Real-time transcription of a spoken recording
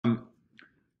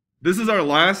This is our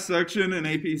last section in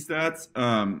AP Stats.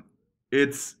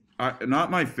 It's not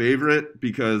my favorite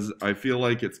because I feel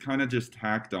like it's kind of just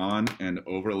tacked on and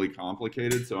overly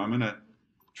complicated. So I'm going to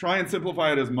try and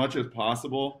simplify it as much as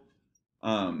possible.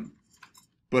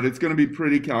 But it's going to be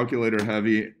pretty calculator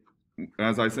heavy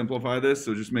as I simplify this.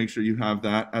 So just make sure you have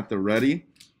that at the ready.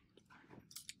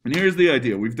 And here's the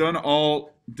idea. We've done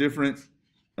all different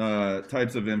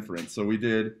types of inference. So we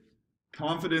did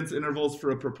confidence intervals for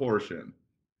a proportion,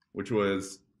 which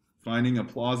was finding a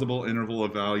plausible interval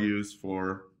of values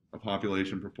for a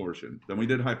population proportion. Then we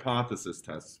did hypothesis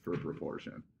tests for a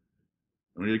proportion.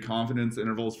 Then we did confidence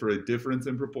intervals for a difference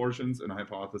in proportions and a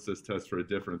hypothesis test for a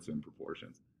difference in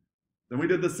proportions. Then we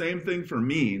did the same thing for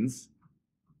means.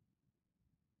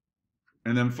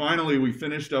 And then finally, we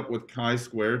finished up with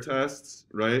chi-square tests,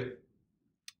 right?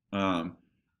 And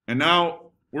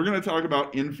now we're going to talk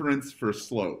about inference for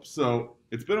slopes. So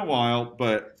it's been a while,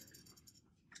 but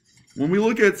when we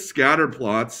look at scatter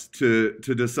plots to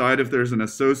decide if there's an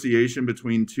association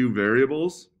between two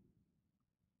variables,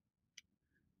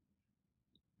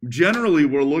 generally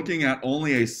we're looking at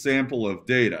only a sample of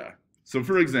data. So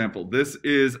for example, this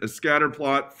is a scatter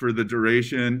plot for the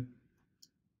duration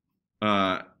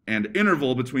and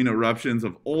interval between eruptions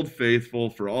of Old Faithful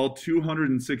for all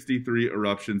 263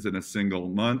 eruptions in a single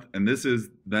month. And this is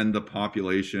then the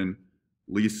population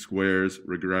least squares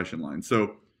regression line.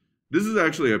 So this is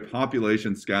actually a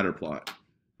population scatter plot,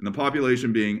 and the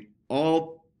population being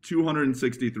all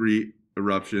 263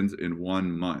 eruptions in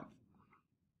 1 month.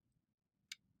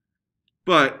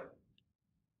 But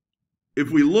if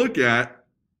we look at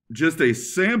just a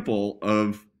sample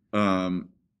of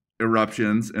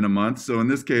eruptions in a month, so in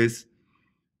this case,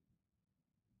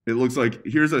 it looks like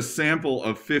here's a sample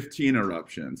of 15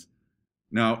 eruptions.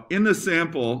 Now, in the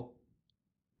sample,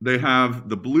 they have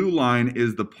the blue line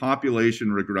is the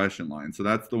population regression line. So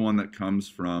that's the one that comes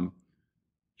from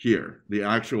here, the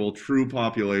actual true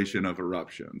population of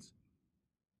eruptions.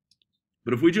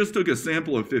 But if we just took a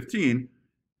sample of 15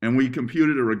 and we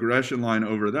computed a regression line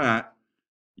over that,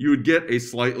 you would get a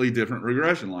slightly different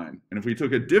regression line. And if we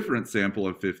took a different sample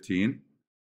of 15,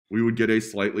 we would get a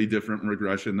slightly different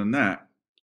regression than that.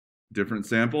 Different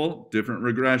sample, different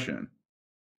regression.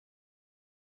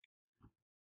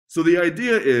 So the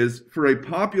idea is, for a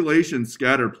population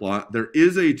scatter plot, there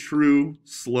is a true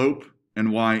slope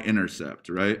and y-intercept,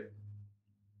 right?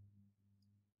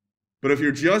 But if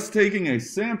you're just taking a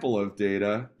sample of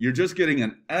data, you're just getting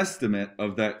an estimate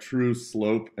of that true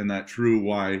slope and that true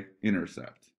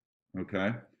y-intercept,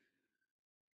 okay?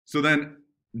 So then,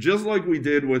 just like we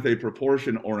did with a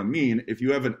proportion or a mean, if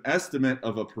you have an estimate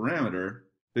of a parameter,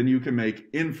 then you can make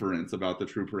inference about the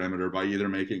true parameter by either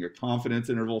making a confidence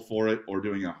interval for it or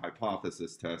doing a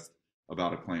hypothesis test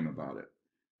about a claim about it.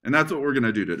 And that's what we're going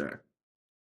to do today.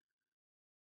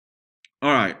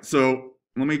 All right, so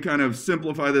let me kind of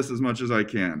simplify this as much as I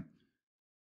can.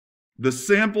 The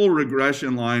sample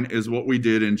regression line is what we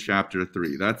did in chapter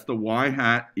 3. That's the y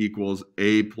hat equals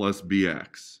a plus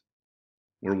bx,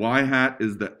 where y hat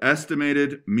is the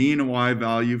estimated mean y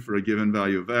value for a given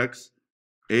value of x,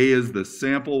 a is the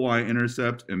sample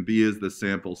y-intercept, and b is the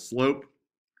sample slope.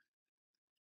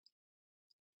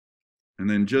 And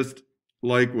then just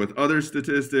like with other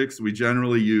statistics, we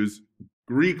generally use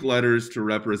Greek letters to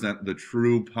represent the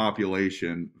true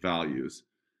population values.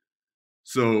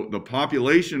 So the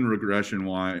population regression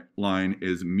line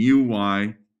is mu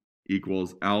y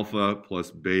equals alpha plus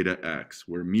beta x,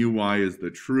 where mu y is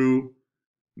the true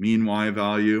mean y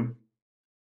value.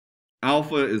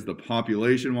 Alpha is the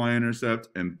population y-intercept,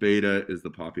 and beta is the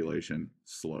population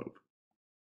slope.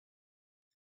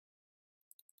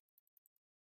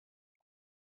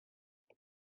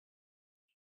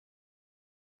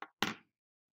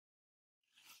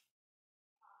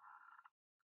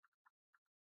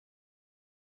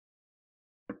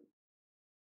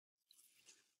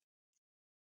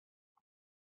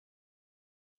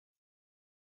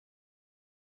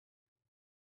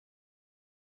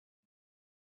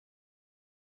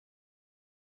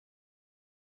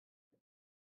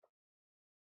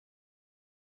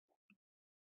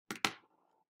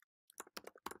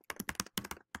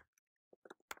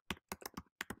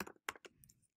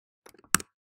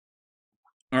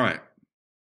 All right.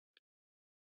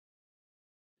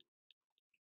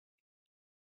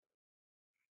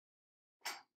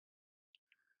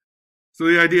 So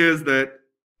the idea is that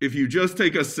if you just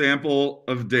take a sample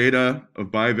of data, of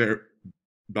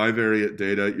bivariate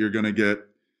data, you're going to get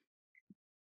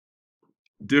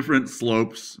different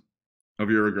slopes of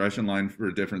your regression line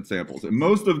for different samples. And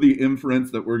most of the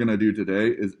inference that we're going to do today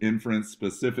is inference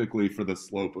specifically for the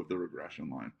slope of the regression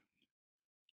line.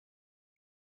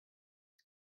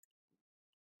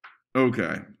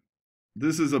 Okay.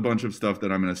 This is a bunch of stuff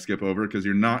that I'm going to skip over because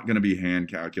you're not going to be hand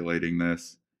calculating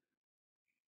this.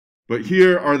 But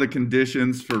here are the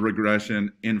conditions for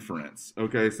regression inference.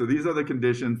 Okay, so these are the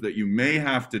conditions that you may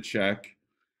have to check.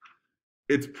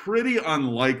 It's pretty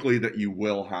unlikely that you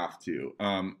will have to.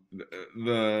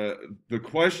 The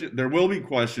question, there will be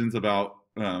questions about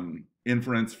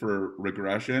inference for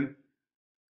regression,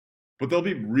 but they'll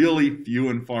be really few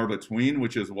and far between,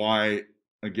 which is why,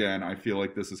 again, I feel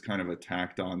like this is kind of a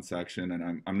tacked on section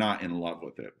and I'm not in love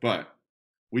with it, but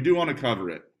we do want to cover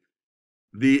it.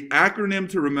 The acronym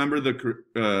to remember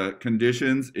the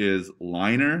conditions is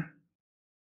LINER.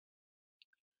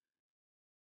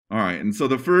 All right, and so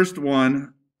the first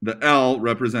one, the L,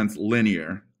 represents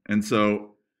linear. And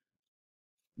so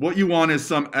what you want is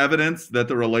some evidence that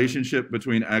the relationship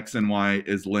between X and Y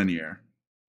is linear.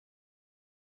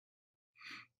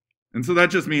 And so that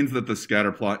just means that the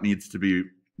scatter plot needs to be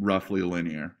roughly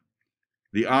linear.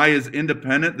 The I is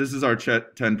independent. This is our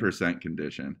 10%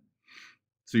 condition.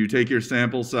 So you take your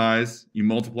sample size, you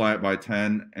multiply it by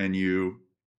 10, and you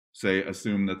say,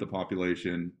 assume that the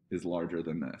population is larger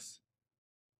than this.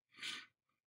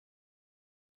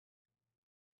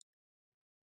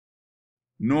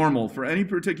 Normal, for any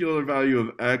particular value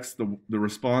of X, the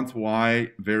response Y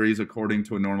varies according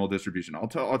to a normal distribution. I'll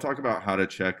talk about how to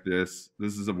check this.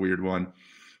 This is a weird one.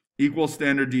 Equal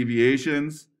standard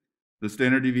deviations. The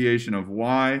standard deviation of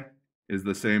Y is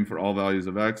the same for all values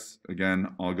of X. Again,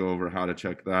 I'll go over how to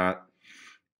check that.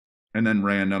 And then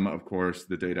random, of course,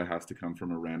 the data has to come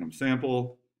from a random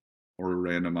sample or a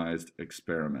randomized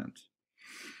experiment.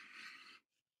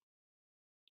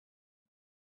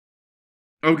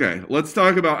 Okay, let's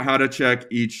talk about how to check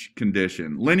each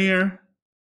condition. Linear,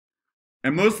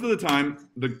 and most of the time,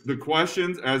 the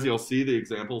questions, as you'll see, the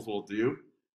examples will do,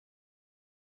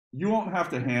 you won't have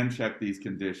to hand check these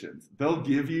conditions. They'll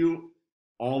give you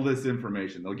all this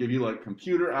information. They'll give you like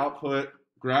computer output,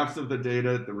 graphs of the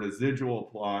data, the residual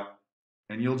plot,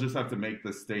 and you'll just have to make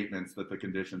the statements that the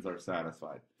conditions are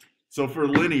satisfied. So for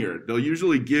linear, they'll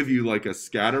usually give you like a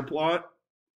scatter plot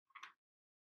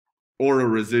or a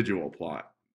residual plot.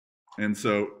 And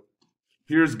so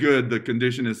here's good, the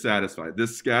condition is satisfied.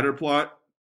 This scatter plot,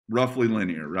 roughly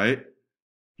linear, right?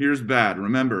 Here's bad.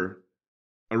 Remember,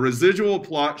 a residual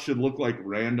plot should look like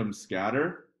random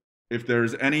scatter. If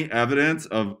there's any evidence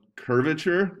of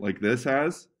curvature, like this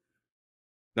has,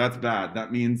 that's bad.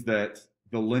 That means that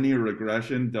the linear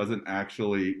regression doesn't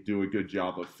actually do a good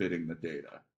job of fitting the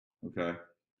data, okay?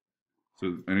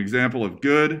 So an example of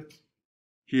good,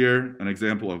 here, an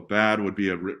example of bad would be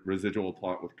a residual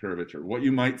plot with curvature. What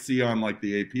you might see on like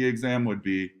the AP exam would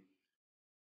be,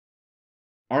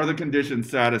 are the conditions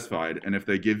satisfied? And if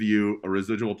they give you a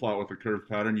residual plot with a curved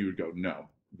pattern, you would go, no,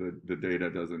 the data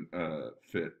doesn't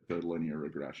fit the linear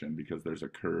regression because there's a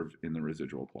curve in the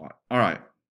residual plot. All right.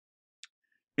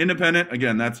 Independent,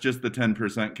 again, that's just the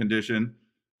 10% condition.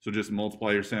 So just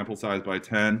multiply your sample size by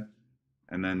 10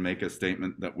 and then make a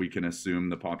statement that we can assume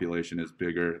the population is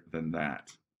bigger than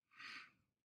that.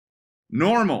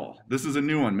 Normal, this is a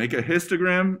new one. Make a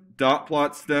histogram, dot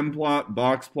plot, stem plot,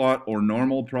 box plot, or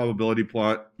normal probability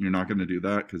plot. You're not going to do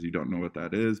that because you don't know what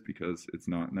that is because it's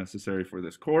not necessary for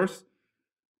this course.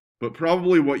 But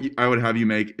probably what I would have you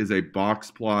make is a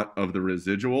box plot of the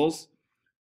residuals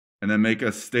and then make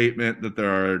a statement that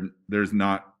there's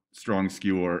not strong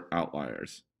skew or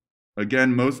outliers.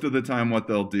 Again, most of the time what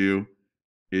they'll do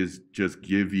is just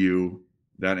give you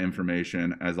that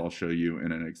information as I'll show you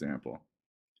in an example.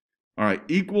 All right,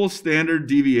 equal standard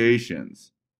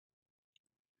deviations.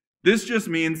 This just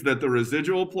means that the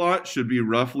residual plot should be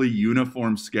roughly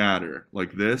uniform scatter,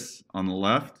 like this on the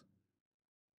left.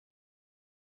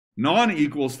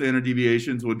 Non-equal standard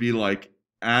deviations would be like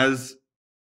as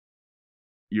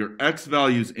your X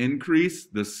values increase,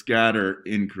 the scatter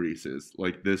increases,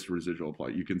 like this residual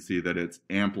plot. You can see that it's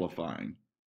amplifying.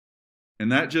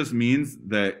 And that just means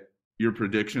that your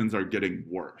predictions are getting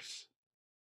worse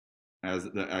as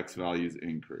the X values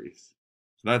increase.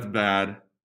 So that's bad.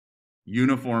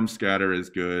 Uniform scatter is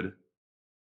good.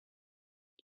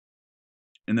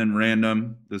 And then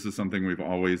random, this is something we've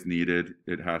always needed.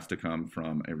 It has to come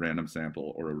from a random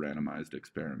sample or a randomized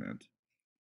experiment.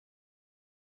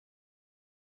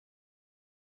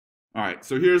 All right,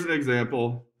 so here's an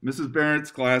example. Mrs.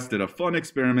 Barrett's class did a fun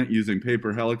experiment using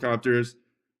paper helicopters.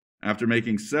 After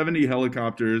making 70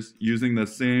 helicopters using the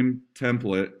same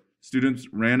template, students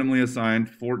randomly assigned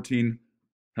 14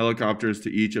 helicopters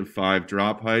to each of 5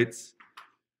 drop heights: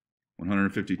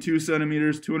 152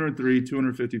 centimeters, 203,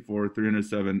 254,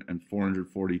 307, and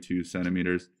 442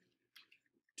 centimeters.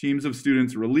 Teams of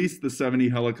students released the 70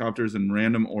 helicopters in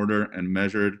random order and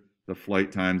measured the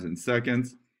flight times in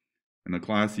seconds. And the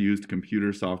class used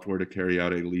computer software to carry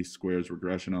out a least squares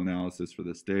regression analysis for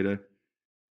this data.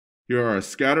 Here are a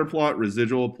scatter plot,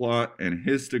 residual plot, and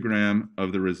histogram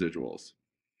of the residuals.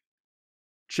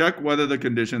 Check whether the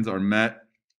conditions are met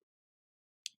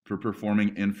for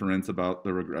performing inference about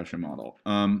the regression model.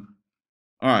 All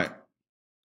right.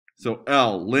 So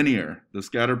L, linear. The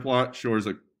scatter plot shows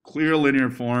a clear linear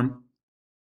form,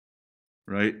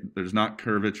 right? There's not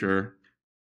curvature.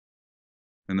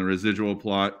 And the residual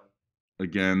plot,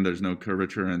 again, there's no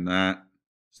curvature in that.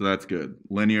 So that's good.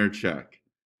 Linear, check.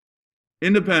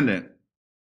 Independent.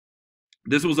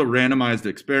 This was a randomized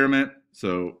experiment.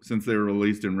 So since they were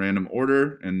released in random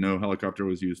order and no helicopter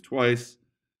was used twice,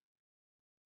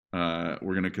 we're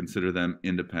going to consider them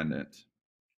independent.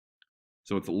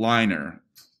 So it's liner.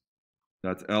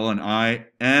 That's L and I.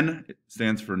 N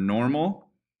stands for normal.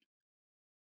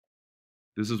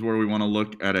 This is where we want to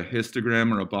look at a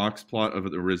histogram or a box plot of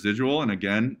the residual. And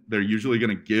again, they're usually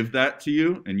going to give that to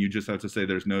you, and you just have to say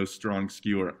there's no strong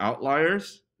skew or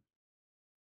outliers.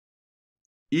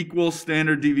 Equal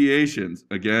standard deviations.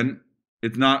 Again,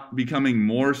 it's not becoming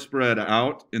more spread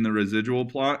out in the residual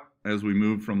plot as we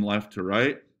move from left to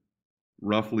right.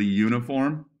 Roughly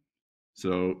uniform.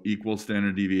 So equal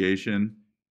standard deviation,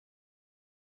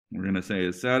 we're going to say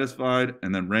is satisfied.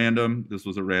 And then random, this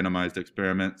was a randomized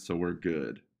experiment, so we're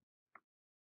good.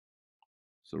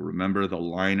 So remember the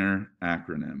liner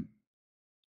acronym.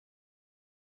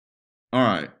 All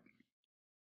right.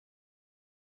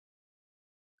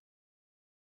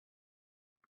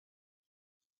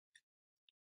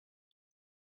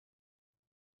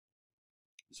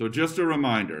 So just a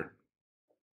reminder,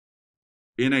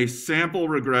 in a sample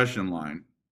regression line,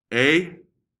 A,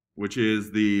 which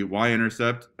is the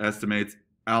y-intercept, estimates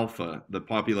alpha, the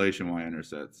population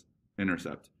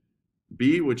y-intercept.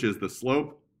 B, which is the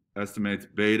slope, estimates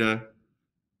beta,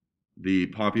 the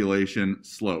population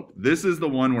slope. This is the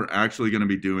one we're actually going to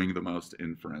be doing the most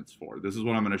inference for. This is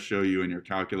what I'm going to show you in your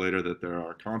calculator that there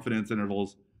are confidence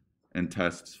intervals and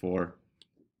tests for.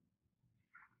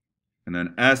 And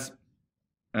then S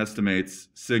estimates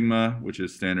sigma, which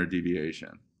is standard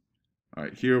deviation. All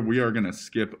right, here we are going to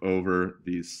skip over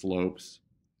these slopes.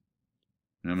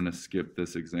 And I'm going to skip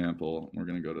this example. We're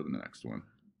going to go to the next one.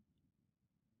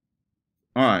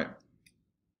 All right.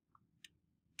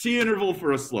 T-interval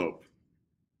for a slope.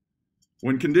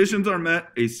 When conditions are met,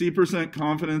 a C%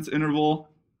 confidence interval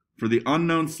for the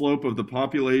unknown slope of the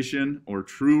population or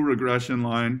true regression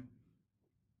line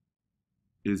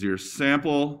is your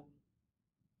sample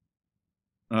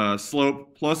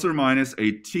slope plus or minus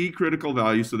a t critical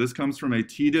value. So this comes from a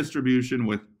t distribution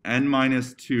with n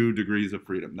minus 2 degrees of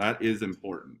freedom. That is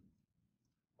important.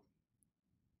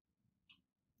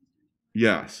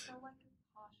 Yes.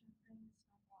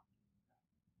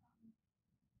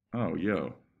 Oh,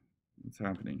 yo. What's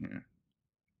happening here?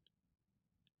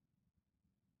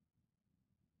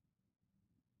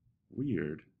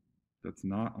 Weird. That's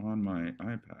not on my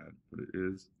iPad, but it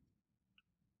is.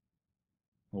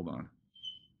 Hold on.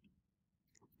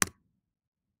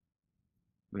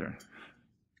 There.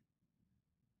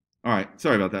 All right,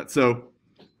 sorry about that. So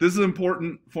this is an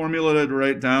important formula to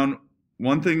write down.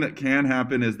 One thing that can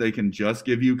happen is they can just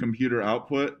give you computer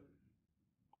output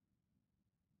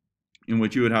in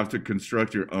which you would have to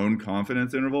construct your own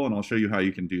confidence interval, and I'll show you how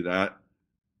you can do that.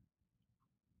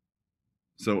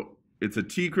 So it's a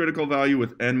t critical value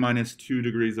with n minus 2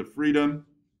 degrees of freedom,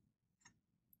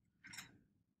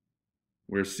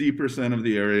 where C% of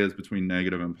the area is between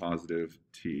negative and positive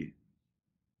t.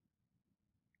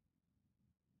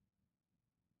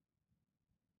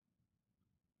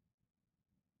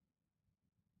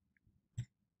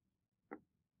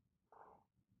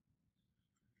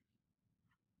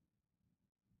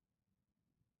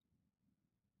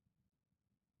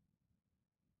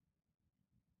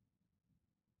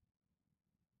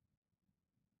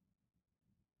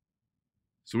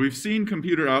 So we've seen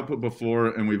computer output before,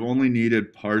 and we've only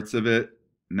needed parts of it.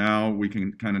 Now we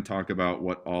can kind of talk about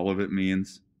what all of it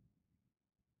means.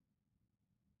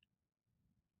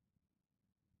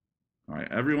 All right,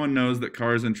 everyone knows that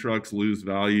cars and trucks lose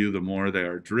value the more they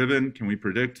are driven. Can we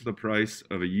predict the price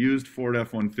of a used Ford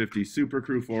F-150 Super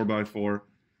Crew 4x4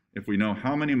 if we know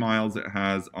how many miles it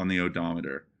has on the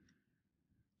odometer?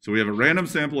 So we have a random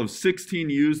sample of 16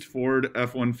 used Ford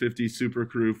F-150 Super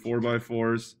Crew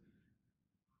 4x4s.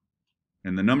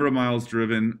 And the number of miles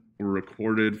driven were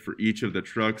recorded for each of the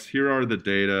trucks. Here are the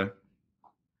data.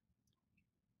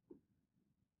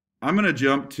 I'm going to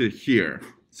jump to here.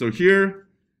 So here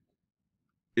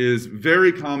is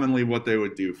very commonly what they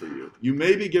would do for you. You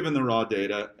may be given the raw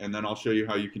data, and then I'll show you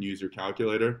how you can use your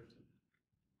calculator.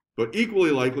 But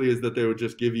equally likely is that they would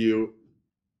just give you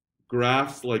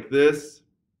graphs like this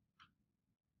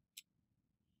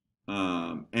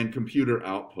and computer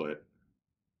output.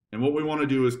 And what we want to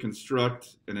do is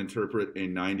construct and interpret a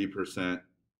 90%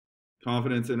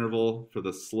 confidence interval for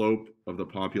the slope of the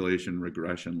population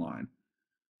regression line.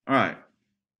 All right.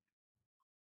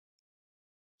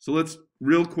 So let's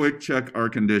real quick check our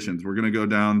conditions. We're going to go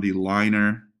down the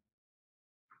liner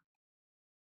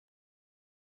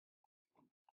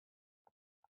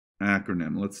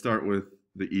acronym. Let's start with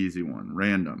the easy one,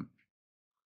 random.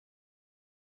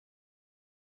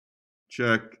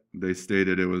 Check. They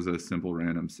stated it was a simple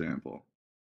random sample.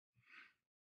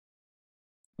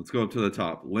 Let's go up to the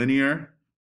top. Linear.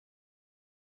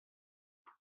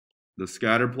 The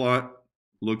scatter plot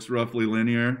looks roughly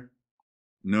linear.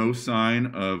 No sign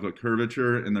of a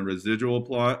curvature in the residual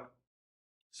plot,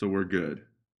 so we're good.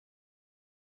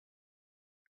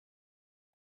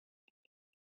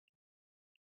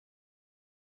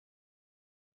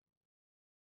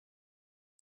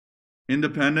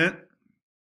 Independent,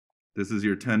 this is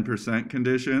your 10%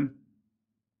 condition.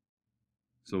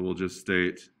 So we'll just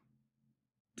state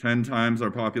 10 times our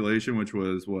population, which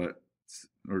was what?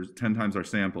 Or 10 times our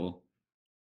sample.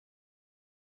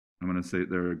 I'm going to say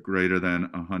they're greater than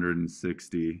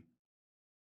 160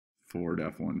 Ford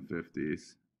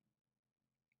F-150s.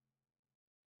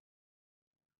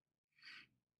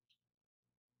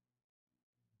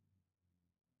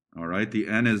 All right, the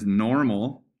N is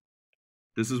normal.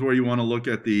 This is where you want to look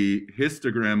at the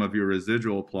histogram of your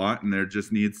residual plot, and there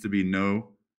just needs to be no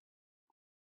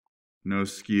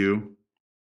skew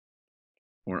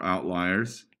or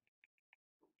outliers,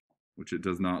 which it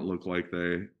does not look like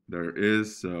there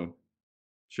is, so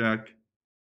check.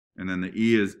 And then the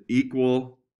E is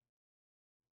equal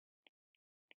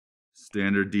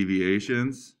standard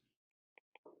deviations.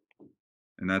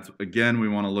 And that's, again, we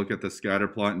want to look at the scatter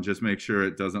plot and just make sure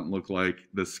it doesn't look like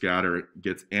the scatter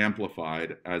gets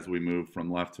amplified as we move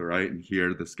from left to right. And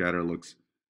here the scatter looks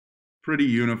pretty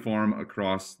uniform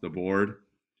across the board.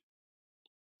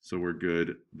 So we're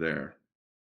good there.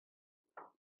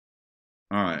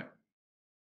 All right.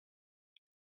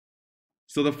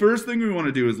 So the first thing we want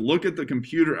to do is look at the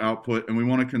computer output, and we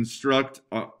want to construct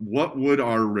what would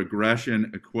our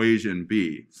regression equation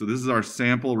be. So this is our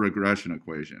sample regression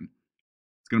equation.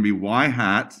 It's going to be y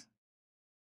hat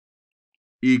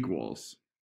equals.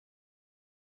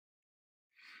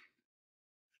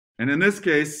 And in this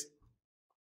case,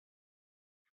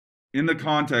 in the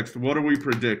context, what are we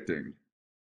predicting?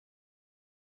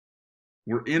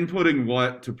 We're inputting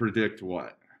what to predict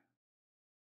what?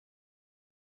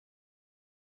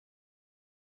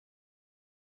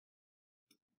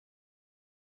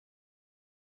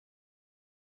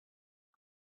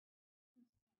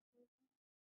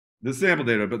 The sample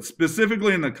data, but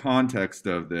specifically in the context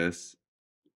of this,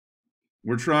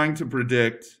 we're trying to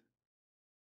predict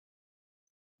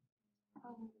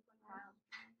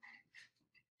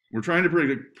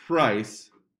price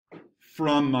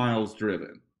from miles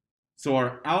driven. So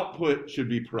our output should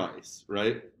be price,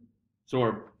 right? So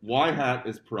our y hat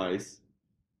is price,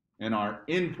 and our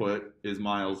input is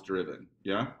miles driven,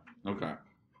 yeah? Okay.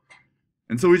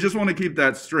 And so we just want to keep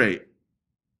that straight.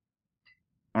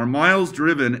 Our miles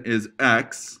driven is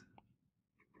X,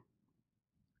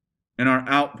 and our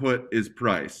output is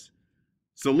price.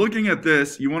 So looking at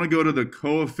this, you want to go to the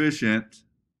coefficient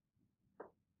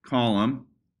column,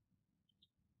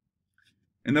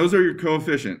 and those are your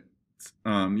coefficients.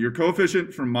 Your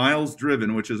coefficient for miles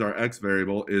driven, which is our X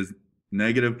variable, is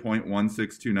negative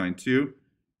 0.16292,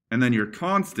 and then your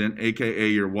constant, aka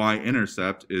your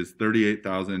y-intercept, is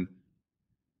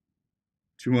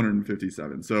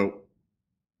 38,257. So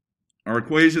our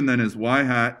equation then is y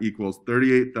hat equals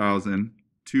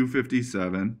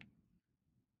 38,257.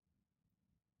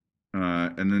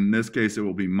 And then in this case, it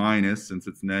will be minus, since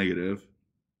it's negative,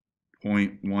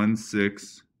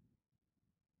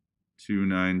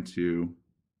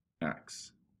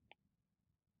 0.16292x.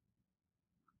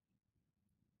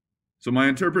 So my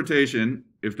interpretation,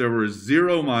 if there were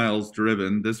 0 miles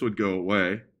driven, this would go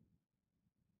away.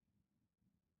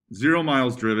 0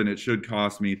 miles driven, it should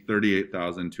cost me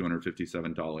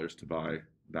 $38,257 to buy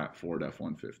that Ford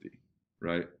F-150,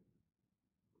 right?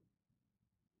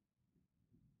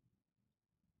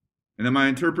 And then my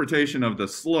interpretation of the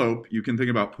slope, you can think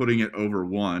about putting it over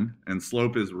 1, and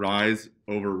slope is rise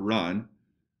over run.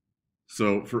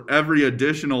 So for every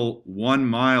additional 1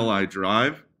 mile I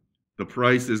drive, the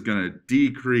price is going to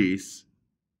decrease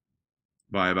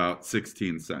by about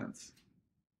 16 cents,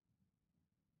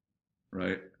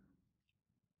 right?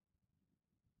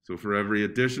 So for every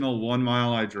additional 1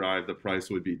 mile I drive, the price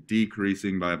would be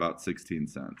decreasing by about 16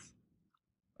 cents.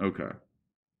 Okay.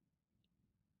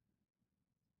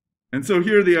 And so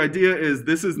here the idea is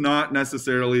this is not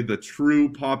necessarily the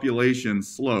true population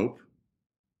slope.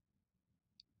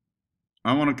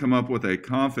 I want to come up with a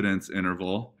confidence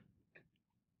interval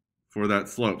for that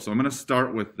slope. So I'm going to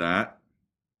start with that.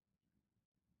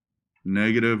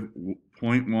 Negative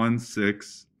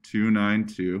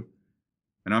 0.16292.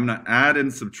 And I'm going to add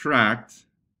and subtract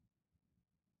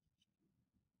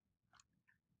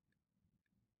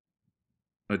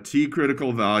a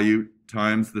t-critical value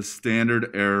times the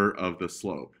standard error of the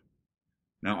slope.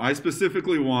 Now, I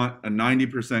specifically want a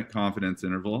 90% confidence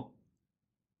interval.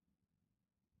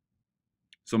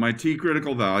 So my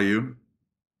t-critical value,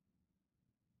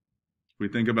 if we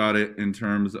think about it in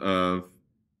terms of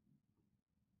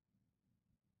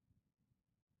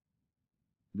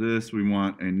this, we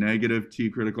want a negative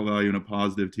t-critical value and a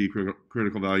positive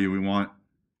t-critical value. We want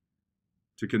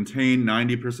to contain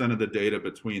 90% of the data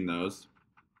between those.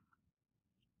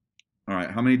 All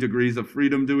right, how many degrees of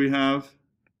freedom do we have?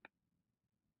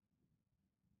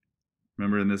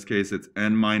 Remember, in this case, it's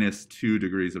n minus 2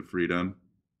 degrees of freedom.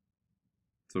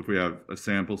 So if we have a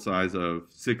sample size of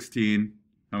 16,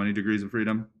 how many degrees of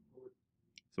freedom?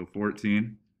 So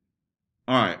 14.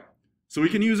 All right, so we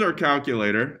can use our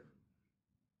calculator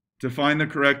to find the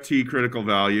correct t-critical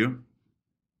value.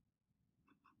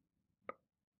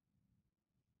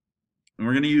 And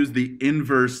we're going to use the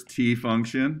inverse t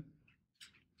function.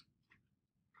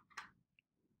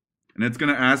 And it's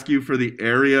going to ask you for the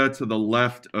area to the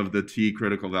left of the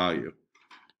t-critical value.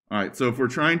 All right, so if we're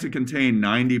trying to contain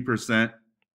 90%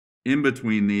 in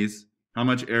between these, how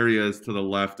much area is to the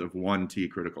left of one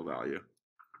t-critical value?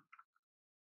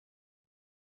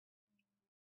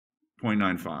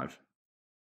 0.95.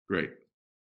 Great.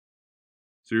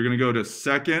 So you're going to go to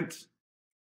second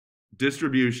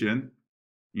distribution.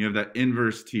 You have that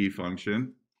inverse t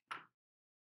function.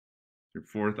 Your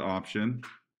fourth option.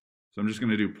 So I'm just going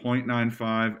to do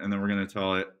 0.95, and then we're going to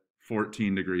tell it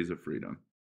 14 degrees of freedom.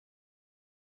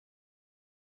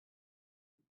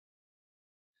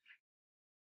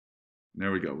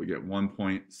 There we go. We get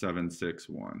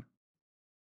 1.761.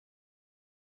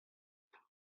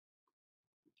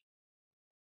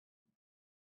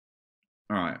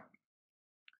 All right.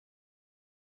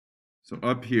 So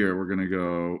up here, we're going to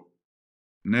go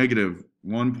negative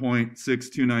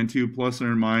 1.6292 plus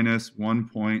or minus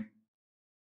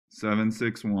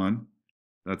 1.761.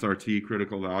 That's our t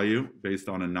critical value based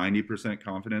on a 90%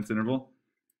 confidence interval.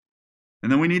 And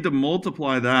then we need to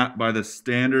multiply that by the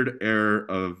standard error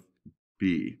of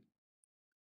B.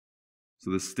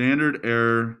 So the standard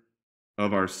error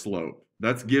of our slope,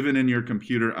 that's given in your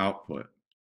computer output.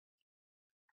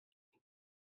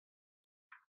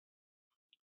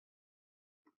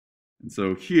 And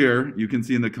so here, you can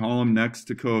see in the column next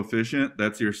to coefficient,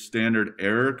 that's your standard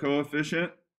error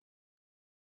coefficient.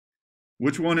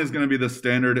 Which one is going to be the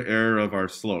standard error of our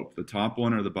slope, the top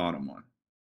one or the bottom one?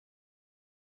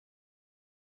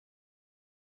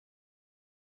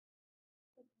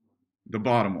 The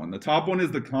bottom one. The top one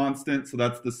is the constant, so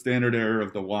that's the standard error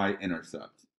of the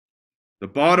y-intercept. The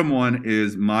bottom one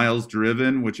is miles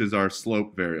driven, which is our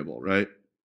slope variable, right?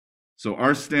 So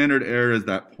our standard error is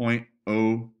that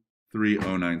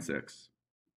 0.03096.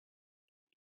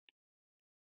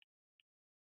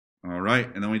 All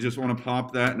right, and then we just want to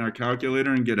pop that in our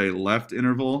calculator and get a left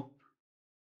interval,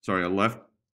 sorry, a left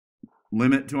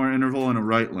limit to our interval and a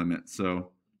right limit.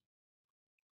 So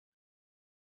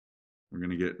we're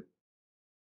going to get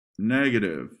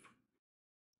negative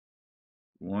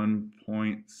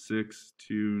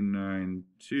 1.6292.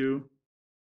 I'm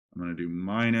going to do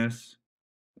minus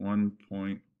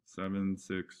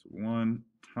 1.761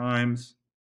 times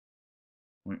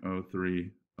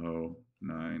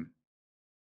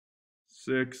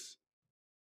 0.03096.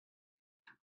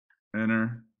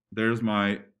 Enter. There's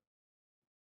my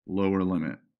lower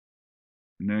limit.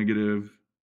 Negative.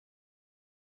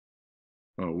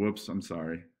 Oh, whoops, I'm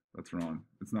sorry. That's wrong.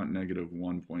 It's not negative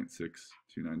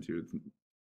 1.6292.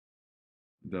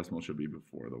 The decimal should be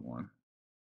before the 1.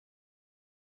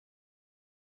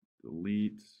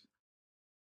 Delete.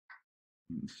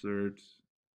 Insert.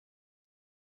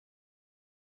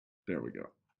 There we go.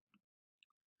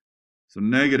 So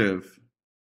negative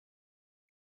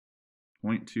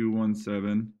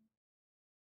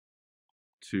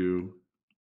 0.2172.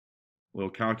 Little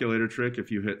calculator trick,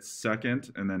 if you hit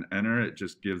second and then enter, it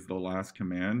just gives the last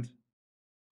command.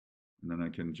 And then I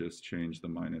can just change the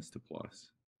minus to plus.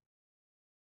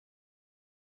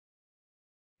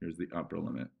 Here's the upper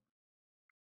limit.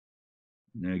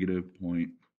 Negative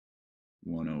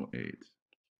 0.108.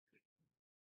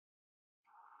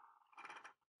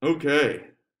 Okay.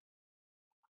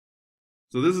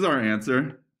 So this is our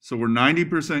answer. So we're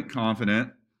 90%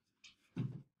 confident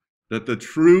that the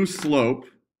true slope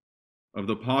of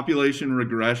the population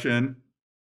regression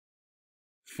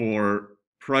for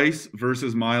price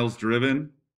versus miles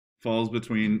driven falls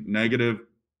between negative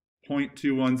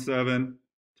 0.217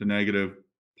 to negative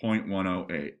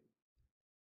 0.108.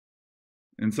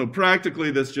 And so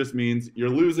practically this just means you're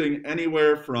losing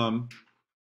anywhere from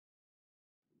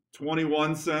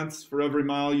 21 cents for every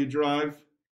mile you drive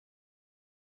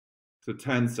to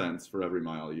 10 cents for every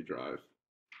mile you drive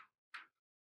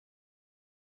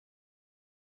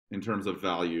in terms of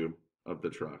value of the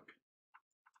truck.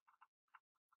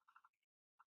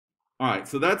 All right,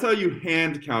 so that's how you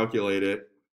hand calculate it.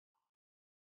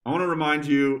 I want to remind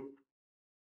you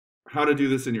how to do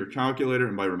this in your calculator,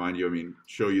 and by remind you, I mean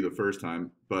show you the first time.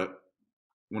 But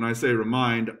when I say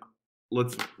remind,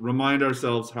 let's remind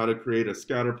ourselves how to create a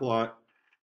scatter plot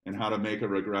and how to make a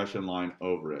regression line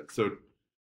over it. So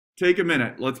take a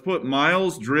minute. Let's put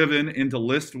miles driven into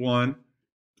list 1,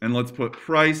 and let's put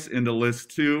price into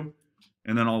list 2,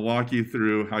 and then I'll walk you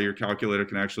through how your calculator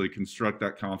can actually construct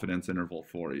that confidence interval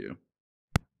for you.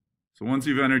 So once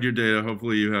you've entered your data,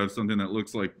 hopefully you have something that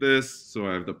looks like this. So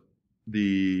I have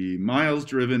the miles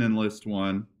driven in list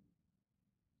 1.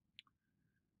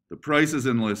 The price is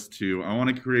in list 2. I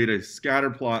want to create a scatter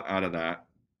plot out of that.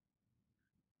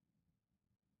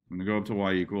 I'm going to go up to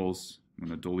y equals. I'm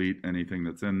going to delete anything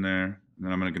that's in there. And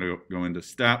then I'm going to go into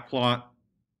stat plot.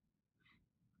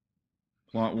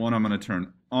 Plot 1 I'm going to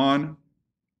turn on.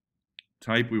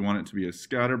 Type, we want it to be a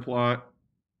scatter plot.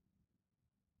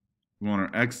 We want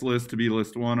our X list to be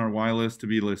list 1, our Y list to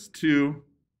be list 2.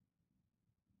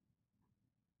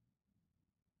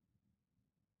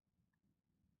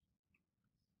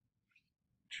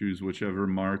 Choose whichever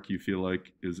mark you feel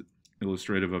like is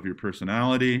illustrative of your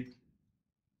personality.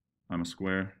 I'm a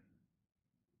square.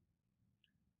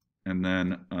 And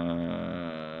then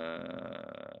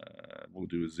we'll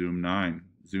do a zoom 9,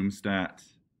 zoom stat.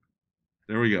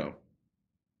 There we go.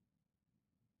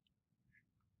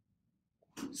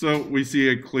 So we see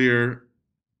a clear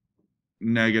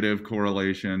negative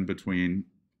correlation between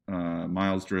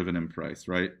miles driven and price,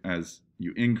 right? As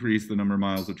you increase the number of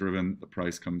miles driven, the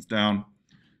price comes down.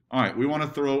 All right, we want to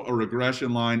throw a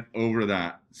regression line over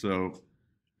that. So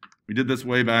we did this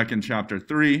way back in chapter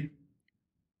 3.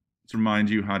 Let's remind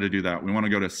you how to do that. We want to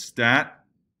go to stat.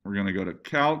 We're going to go to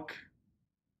calc.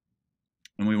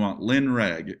 And we want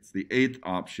linreg. It's the 8th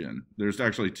option. There's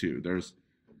actually 2. There's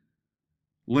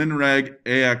linreg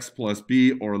ax plus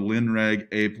b or linreg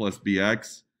a plus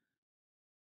bx.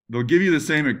 They'll give you the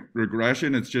same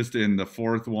regression. It's just in the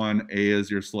 4th one, a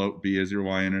is your slope, b is your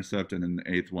y-intercept, and in the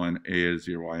 8th one, a is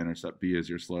your y-intercept, b is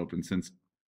your slope. And since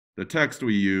the text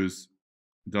we use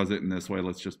does it in this way,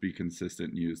 let's just be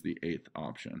consistent and use the 8th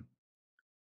option.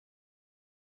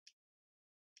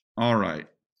 All right.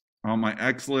 I want my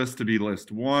X list to be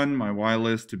list 1, my Y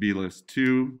list to be list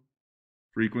 2,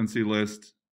 frequency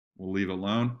list we'll leave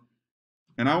alone.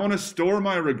 And I want to store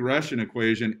my regression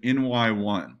equation in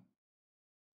Y1.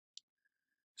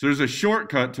 So there's a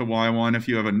shortcut to Y1. If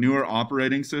you have a newer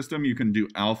operating system, you can do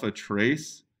alpha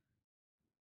trace.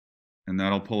 And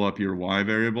that'll pull up your Y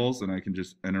variables, and I can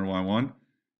just enter Y1.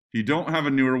 If you don't have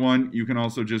a newer one, you can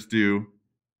also just do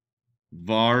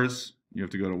vars. You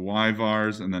have to go to Y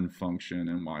vars and then function,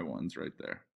 and Y1's right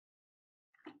there.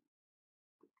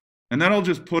 And that'll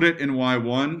just put it in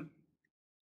Y1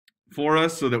 for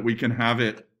us so that we can have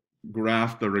it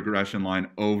graph the regression line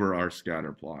over our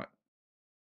scatter plot.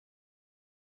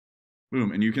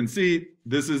 Boom, and you can see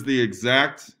this is the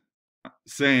exact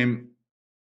same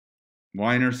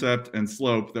y-intercept and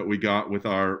slope that we got with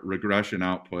our regression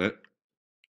output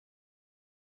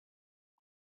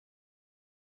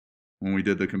when we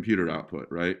did the computer output,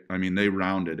 right? I mean, they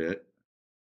rounded it,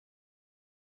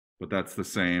 but that's the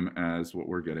same as what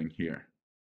we're getting here.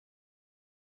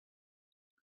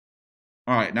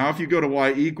 All right, now if you go to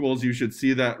y equals, you should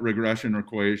see that regression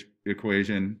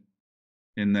equation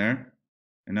in there.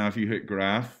 And now if you hit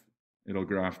graph, it'll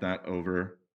graph that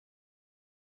over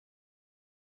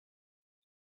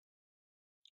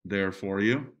there for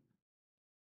you.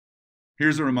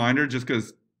 Here's a reminder, just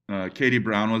because Katie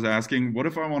Brown was asking, what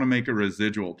if I want to make a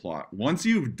residual plot? Once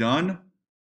you've done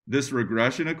this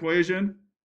regression equation,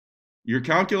 your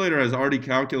calculator has already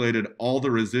calculated all the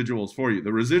residuals for you.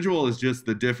 The residual is just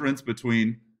the difference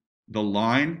between the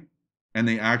line and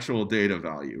the actual data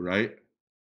value, right?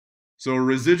 So a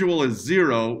residual is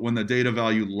 0 when the data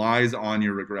value lies on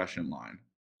your regression line.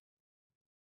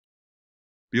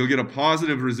 You'll get a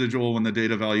positive residual when the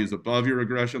data value is above your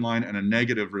regression line and a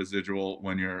negative residual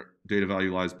when your data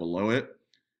value lies below it.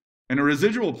 And a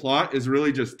residual plot is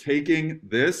really just taking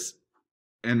this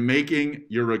and making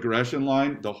your regression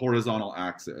line the horizontal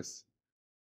axis.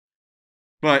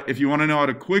 But if you want to know how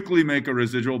to quickly make a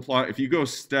residual plot, if you go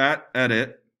stat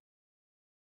edit,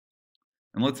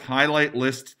 and let's highlight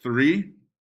list 3,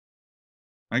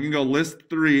 I can go list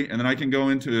 3, and then I can go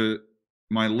into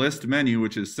my list menu,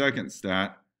 which is second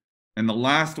stat, and the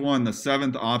last one, the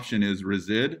 7th option, is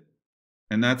resid,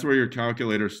 and that's where your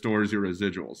calculator stores your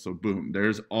residuals. So boom,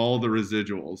 there's all the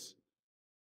residuals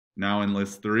now in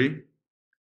list 3.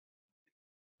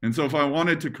 And so if I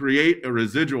wanted to create a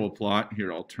residual plot,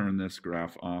 here, I'll turn this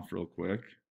graph off real quick.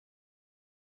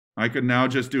 I could now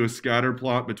just do a scatter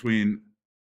plot between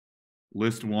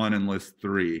list 1 and list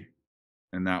 3,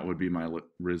 and that would be my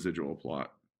residual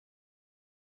plot.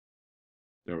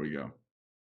 There we go.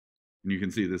 And you can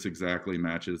see this exactly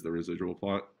matches the residual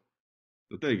plot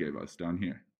that they gave us down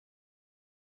here.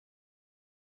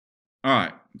 All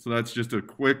right, so that's just a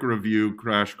quick review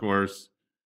crash course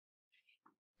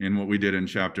in what we did in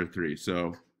chapter 3.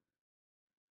 So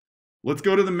let's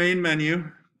go to the main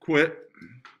menu, quit.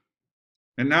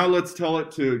 And now let's tell it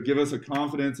to give us a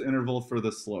confidence interval for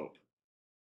the slope.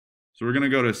 So we're going to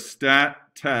go to stat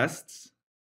tests.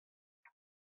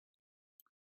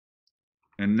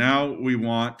 And now we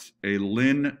want a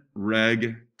lin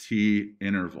reg t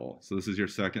interval. So this is your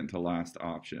second to last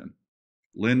option.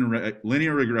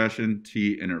 Linear regression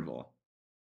t interval.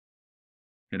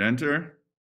 Hit enter.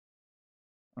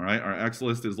 All right, our X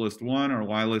list is list 1, our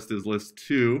Y list is list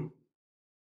 2.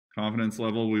 Confidence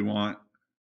level, we want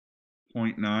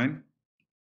 0.9. And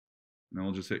then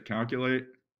we'll just hit calculate.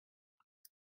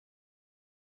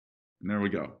 And there we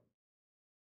go.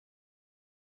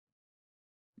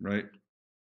 Right?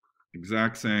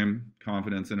 Exact same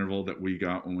confidence interval that we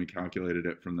got when we calculated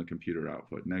it from the computer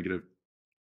output. Negative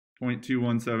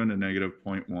 0.217 to negative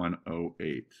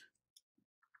 0.108.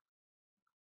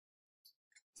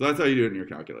 So that's how you do it in your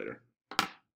calculator.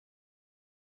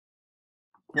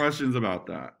 Questions about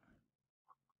that?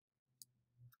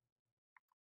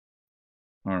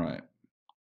 All right.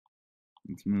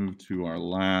 Let's move to our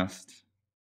last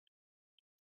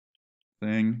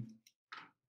thing.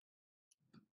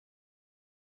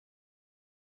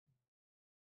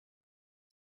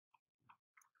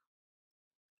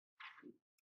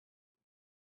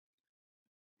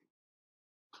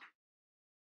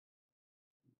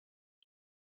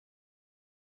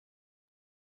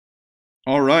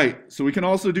 All right, so we can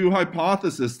also do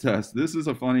hypothesis tests. This is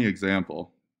a funny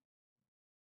example.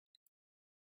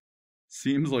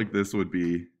 Seems like this would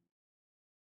be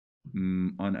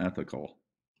unethical.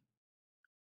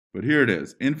 But here it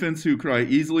is. Infants who cry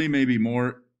easily may be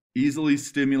more easily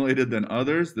stimulated than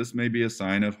others. This may be a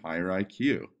sign of higher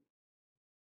IQ.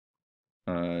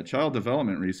 Child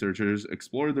development researchers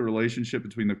explored the relationship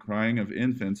between the crying of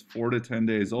infants 4 to 10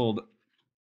 days old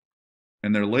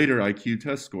and their later IQ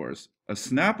test scores. A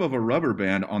snap of a rubber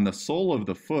band on the sole of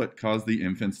the foot caused the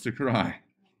infants to cry.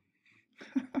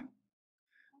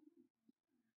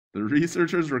 The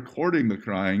researchers recording the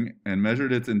crying and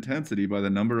measured its intensity by the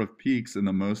number of peaks in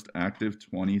the most active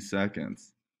 20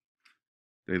 seconds.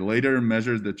 They later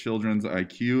measured the children's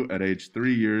IQ at age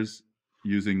 3 years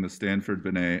using the Stanford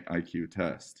Binet IQ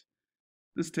test.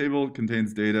 This table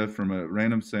contains data from a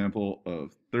random sample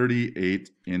of 38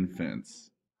 infants.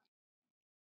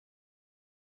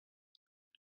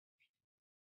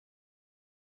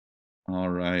 All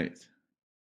right.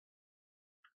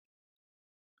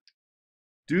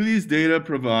 Do these data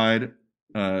provide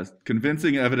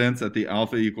convincing evidence that the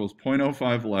alpha equals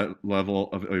 0.05 level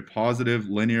of a positive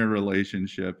linear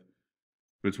relationship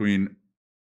between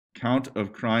count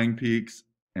of crying peaks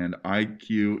and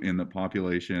IQ in the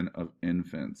population of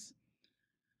infants?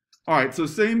 All right, so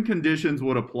same conditions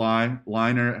would apply.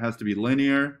 Liner has to be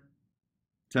linear,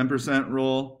 10%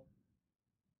 rule.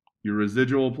 Your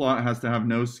residual plot has to have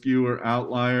no skew or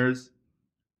outliers.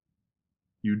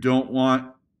 You don't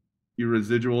want your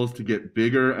residuals to get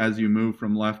bigger as you move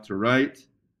from left to right.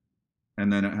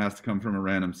 And then it has to come from a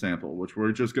random sample, which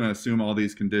we're just going to assume all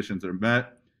these conditions are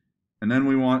met. And then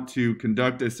we want to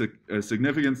conduct a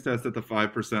significance test at the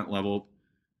 5% level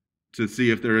to see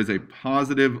if there is a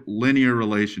positive linear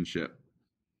relationship.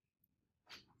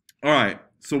 All right,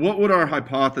 so what would our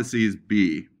hypotheses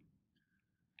be?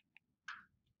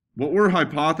 What we're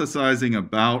hypothesizing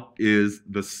about is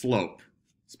the slope,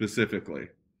 specifically.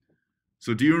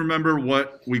 So do you remember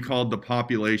what we called the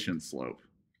population slope?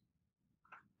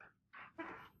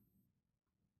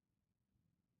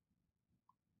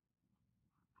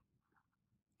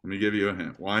 Let me give you a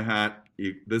hint. Y hat,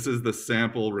 this is the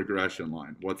sample regression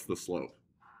line. What's the slope?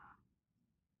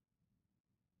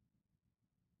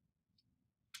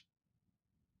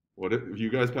 What if you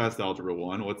guys passed algebra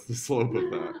 1? What's the slope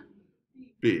of that?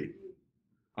 B.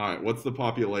 All right, what's the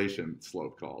population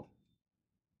slope called?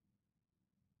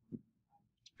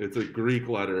 It's a Greek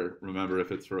letter, remember,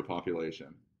 if it's for a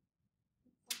population.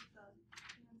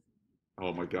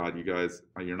 Oh my God, you guys,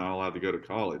 you're not allowed to go to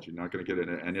college. You're not going to get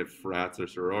into any frats or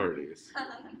sororities.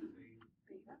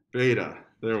 Beta,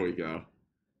 there we go.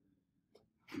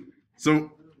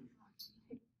 So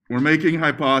we're making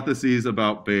hypotheses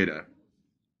about beta.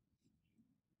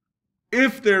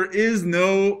 If there is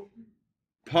no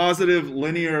positive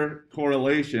linear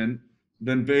correlation,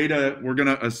 then beta, we're going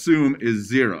to assume, is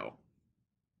 0.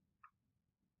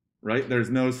 Right? There's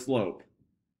no slope.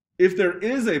 If there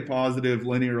is a positive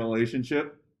linear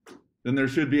relationship, then there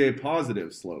should be a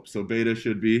positive slope. So beta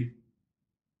should be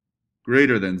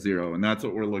greater than 0. And that's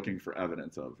what we're looking for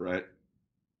evidence of, right?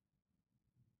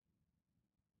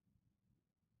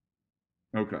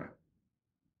 Okay.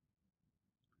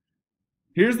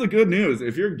 Here's the good news.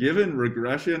 If you're given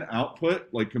regression output,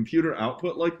 like computer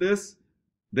output like this,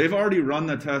 they've already run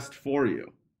the test for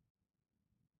you.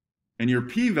 And your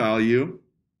p-value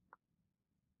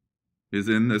is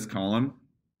in this column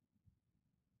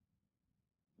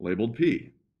labeled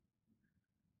p.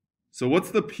 So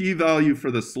what's the p-value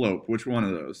for the slope? Which one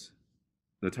of those?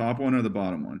 The top one or the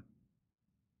bottom one?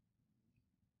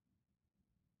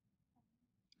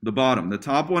 The bottom. The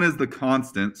top one is the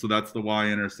constant, so that's the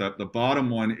y-intercept. The bottom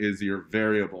one is your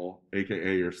variable,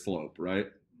 aka your slope, right?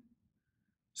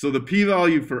 So the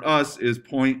p-value for us is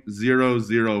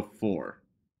 0.004.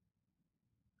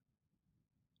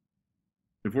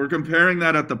 If we're comparing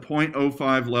that at the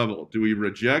 0.05 level, do we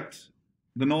reject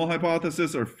the null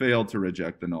hypothesis or fail to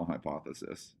reject the null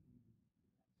hypothesis?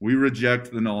 We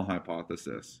reject the null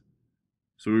hypothesis.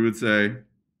 So we would say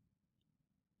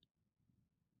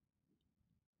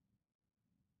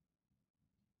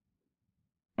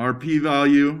our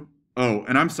p-value, oh,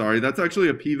 and I'm sorry, that's actually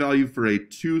a p-value for a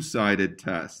two-sided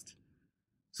test.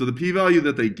 So the p-value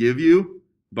that they give you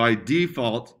by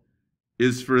default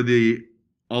is for the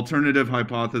alternative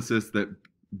hypothesis that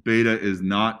beta is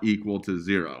not equal to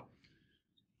 0.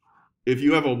 If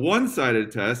you have a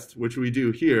one-sided test, which we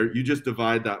do here, you just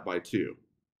divide that by 2.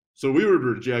 So we would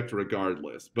reject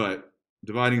regardless, but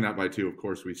dividing that by 2, of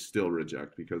course, we still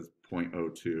reject because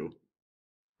 0.02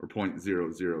 or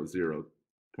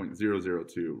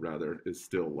 0.002 rather is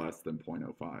still less than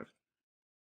 0.05.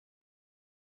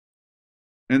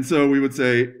 And so we would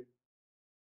say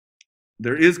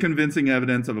there is convincing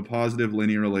evidence of a positive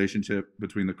linear relationship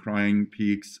between the crying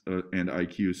peaks and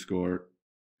IQ score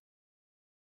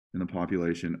in the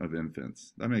population of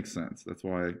infants. That makes sense. That's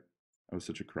why I was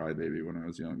such a crybaby when I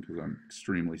was young, because I'm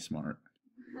extremely smart.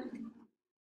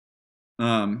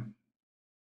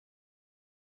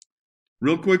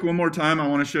 Real quick, one more time, I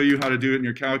want to show you how to do it in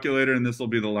your calculator, and this will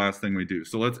be the last thing we do.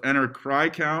 So let's enter cry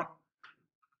count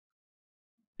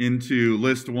into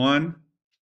list 1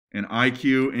 and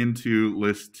IQ into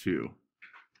list 2.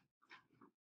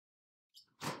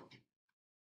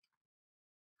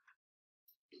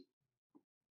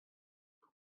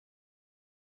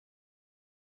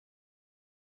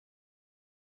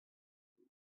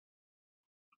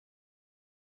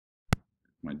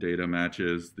 My data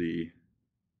matches the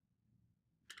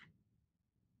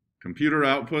computer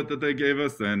output that they gave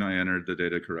us, then I entered the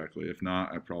data correctly. If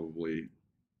not, I probably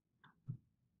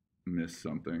missed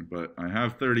something, but I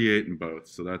have 38 in both,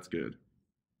 so that's good.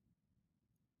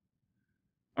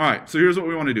 All right, so here's what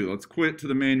we want to do. Let's quit to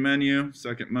the main menu,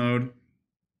 second mode.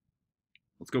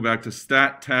 Let's go back to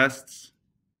stat tests.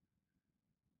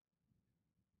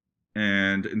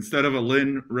 And instead of a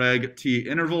lin reg t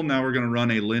interval, now we're going to run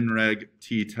a lin reg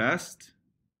t test.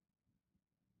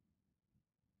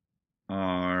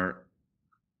 Our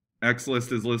X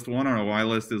list is list 1, our Y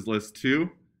list is list 2.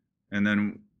 And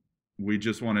then we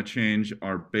just want to change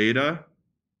our beta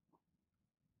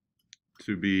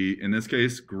to be, in this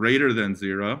case, greater than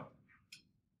 0.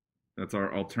 That's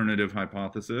our alternative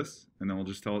hypothesis. And then we'll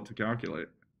just tell it to calculate.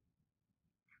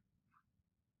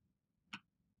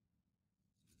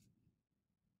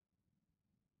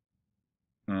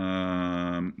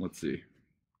 Let's see.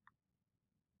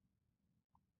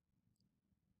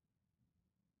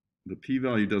 The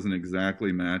p-value doesn't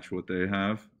exactly match what they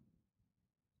have,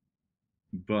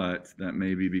 but that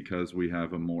may be because we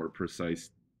have a more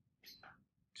precise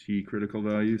t critical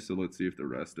value. So let's see if the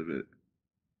rest of it.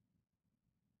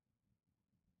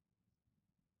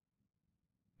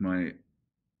 My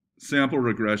sample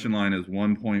regression line is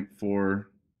 1.4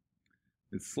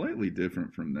 It's slightly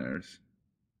different from theirs.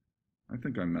 I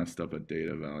think I messed up a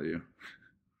data value.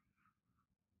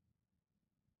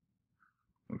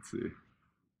 Let's see.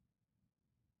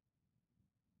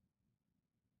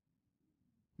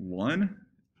 1?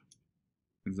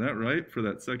 Is that right for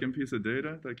that second piece of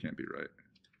data? That can't be right.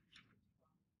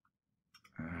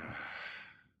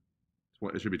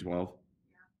 What? It should be 12?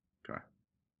 Okay.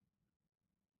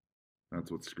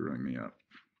 That's what's screwing me up.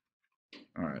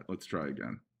 All right, let's try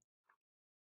again.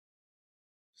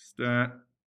 Stat,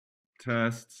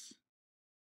 tests,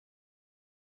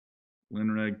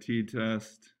 linreg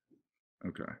t-test.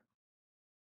 Okay.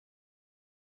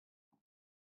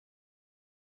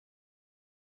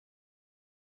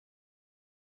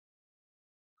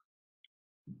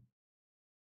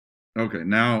 Okay,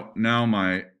 now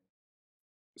my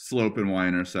slope and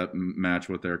y-intercept match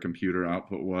what their computer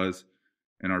output was,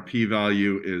 and our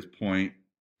p-value is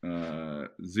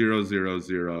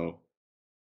 0.000,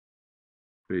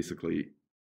 basically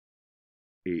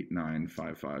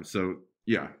 8955. So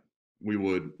yeah, we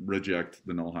would reject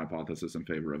the null hypothesis in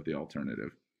favor of the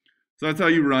alternative. So that's how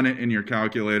you run it in your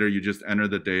calculator. You just enter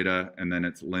the data, and then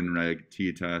it's linreg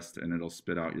t-test, and it'll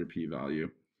spit out your p-value.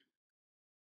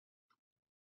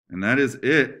 And that is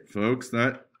it, folks.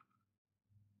 That's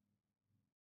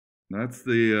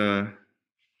the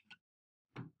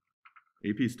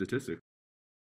AP statistics.